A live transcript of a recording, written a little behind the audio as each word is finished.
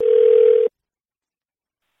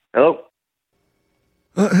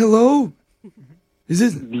Is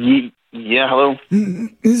this... Yeah, hello?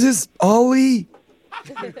 Is this Ollie?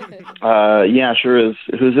 Yeah, sure is.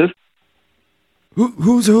 Who's this?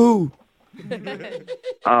 Who's who?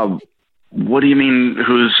 What do you mean,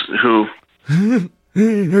 who's who?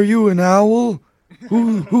 Are you an owl?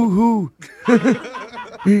 Who?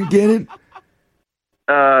 You get it?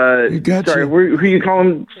 Gotcha. Sorry, who you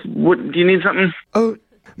calling? What, do you need something? Oh,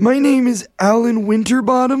 my name is Alan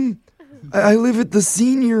Winterbottom. I live at the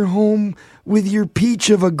senior home with your peach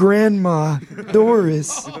of a grandma,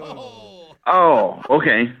 Doris. Oh,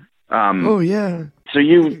 okay. Oh, yeah. So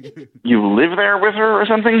you live there with her or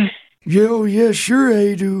something? Yeah, sure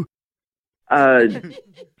I do.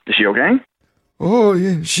 Is she okay? Oh,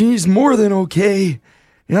 yeah, she's more than okay.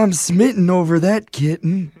 I'm smitten over that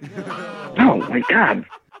kitten. Oh, my God.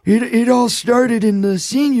 It all started in the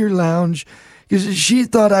senior lounge because she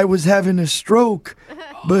thought I was having a stroke,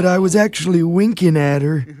 but I was actually winking at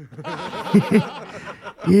her.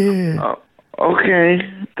 Yeah. Okay.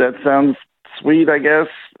 That sounds sweet, I guess.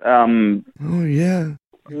 Oh, yeah.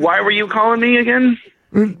 Why were you calling me again?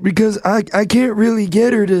 Because I can't really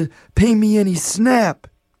get her to pay me any snap.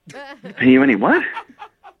 Pay you any what?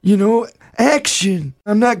 You know, action.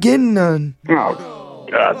 I'm not getting none. Oh,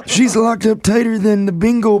 God. She's locked up tighter than the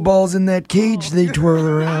bingo balls in that cage they twirl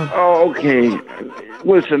around. Oh, okay.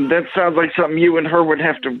 Listen, that sounds like something you and her would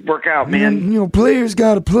have to work out, man. You know, players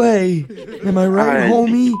gotta play. Am I right,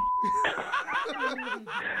 homie?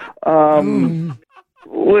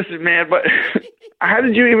 Listen, man, but how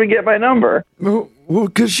did you even get my number? Well,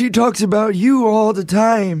 because she talks about you all the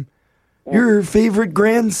time. You're her favorite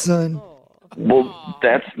grandson. Well,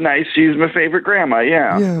 that's nice. She's my favorite grandma,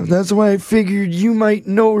 yeah. Yeah, that's why I figured you might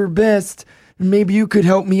know her best. And maybe you could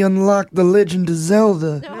help me unlock the Legend of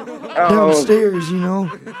Zelda. Downstairs, you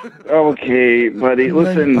know. Okay, buddy,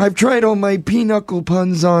 listen. I've tried all my pinochle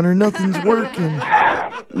puns on her. Nothing's working.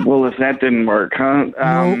 Well, if that didn't work, huh?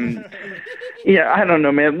 Nope. Yeah, I don't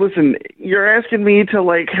know, man. Listen, you're asking me to,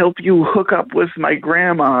 like, help you hook up with my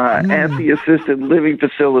grandma at the assisted living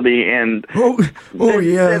facility, and yeah.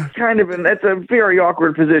 That's that's a very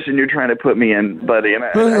awkward position you're trying to put me in, buddy. And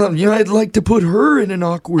I'd like to put her in an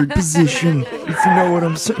awkward position, if you know what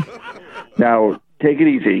I'm saying. Now, take it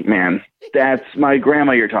easy, man. That's my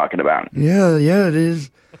grandma you're talking about. Yeah, it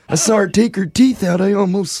is. I saw her take her teeth out. I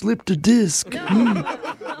almost slipped a disc.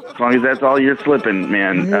 As long as that's all you're slipping,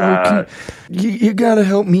 man. Yeah, you gotta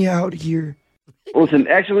help me out here. Listen,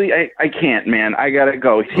 actually, I can't, man. I gotta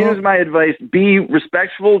go. Here's my advice. Be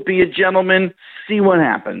respectful, be a gentleman, see what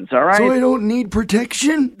happens, all right? So I don't need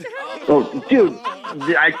protection? Oh, dude,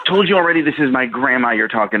 I told you already this is my grandma you're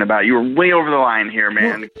talking about. You were way over the line here,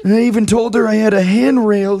 man. And I even told her I had a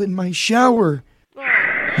handrail in my shower.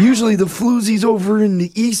 Usually the floozies over in the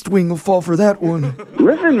East Wing will fall for that one.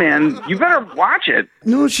 Listen, man, you better watch it.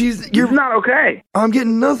 No, you're not okay. I'm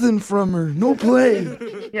getting nothing from her. No play.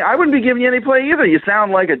 Yeah, I wouldn't be giving you any play either. You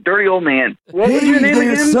sound like a dirty old man. What was your name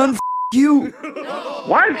there, again? son, you.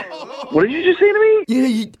 What? What did you just say to me?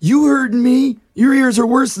 Yeah, you heard me. Your ears are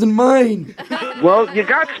worse than mine. Well, you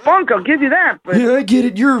got spunk, I'll give you that. But yeah, I get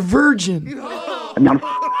it. You're a virgin. I'm not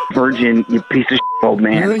a virgin, you piece of shit, old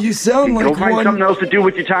man. You sound like one. Go find something else to do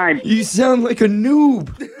with your time. You sound like a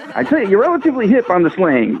noob. I tell you, you're relatively hip on the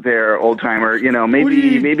slang there, old-timer. You know,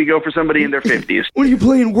 maybe go for somebody in their 50s. What are you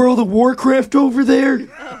playing, World of Warcraft over there?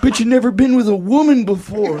 Bet you've never been with a woman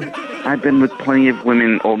before. I've been with plenty of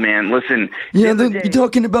women, old man. Listen. Yeah, you're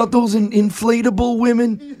talking about those inflatable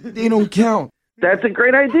women? They don't count. That's a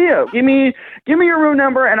great idea. Give me your room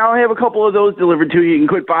number, and I'll have a couple of those delivered to you. You can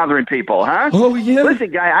quit bothering people, huh? Oh, yeah? Listen,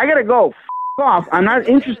 guy, I gotta go. Off. I'm not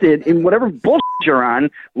interested in whatever bullshit you're on.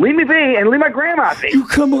 Leave me be and leave my grandma be. You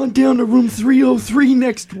come on down to room 303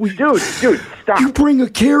 next week. Dude, stop. You bring a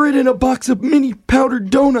carrot and a box of mini powdered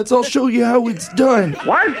donuts. I'll show you how it's done.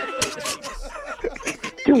 What?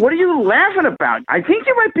 Dude, what are you laughing about? I think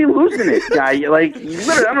you might be losing it, guy. Like,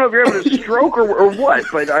 literally, I don't know if you're having a stroke or what,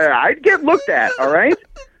 but I'd get looked at, all right?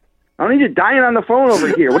 I don't need you dying on the phone over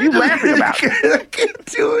here. What are you laughing about? I can't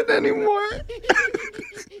do it anymore.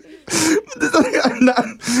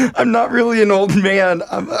 I'm not really an old man.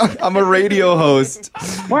 I'm a radio host.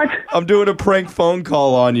 What? I'm doing a prank phone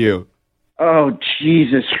call on you. Oh,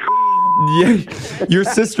 Jesus. Yeah, your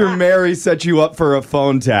sister Mary set you up for a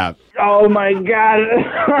phone tap. Oh, my God.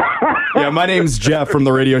 Yeah, my name's Jeff from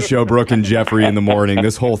the radio show Brooke and Jeffrey in the Morning.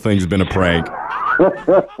 This whole thing's been a prank. I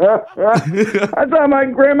thought my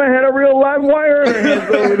grandma had a real live wire in her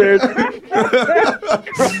hands over there.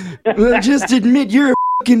 Well, just admit you're a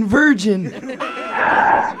fucking virgin.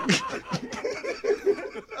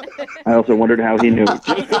 I also wondered how he knew.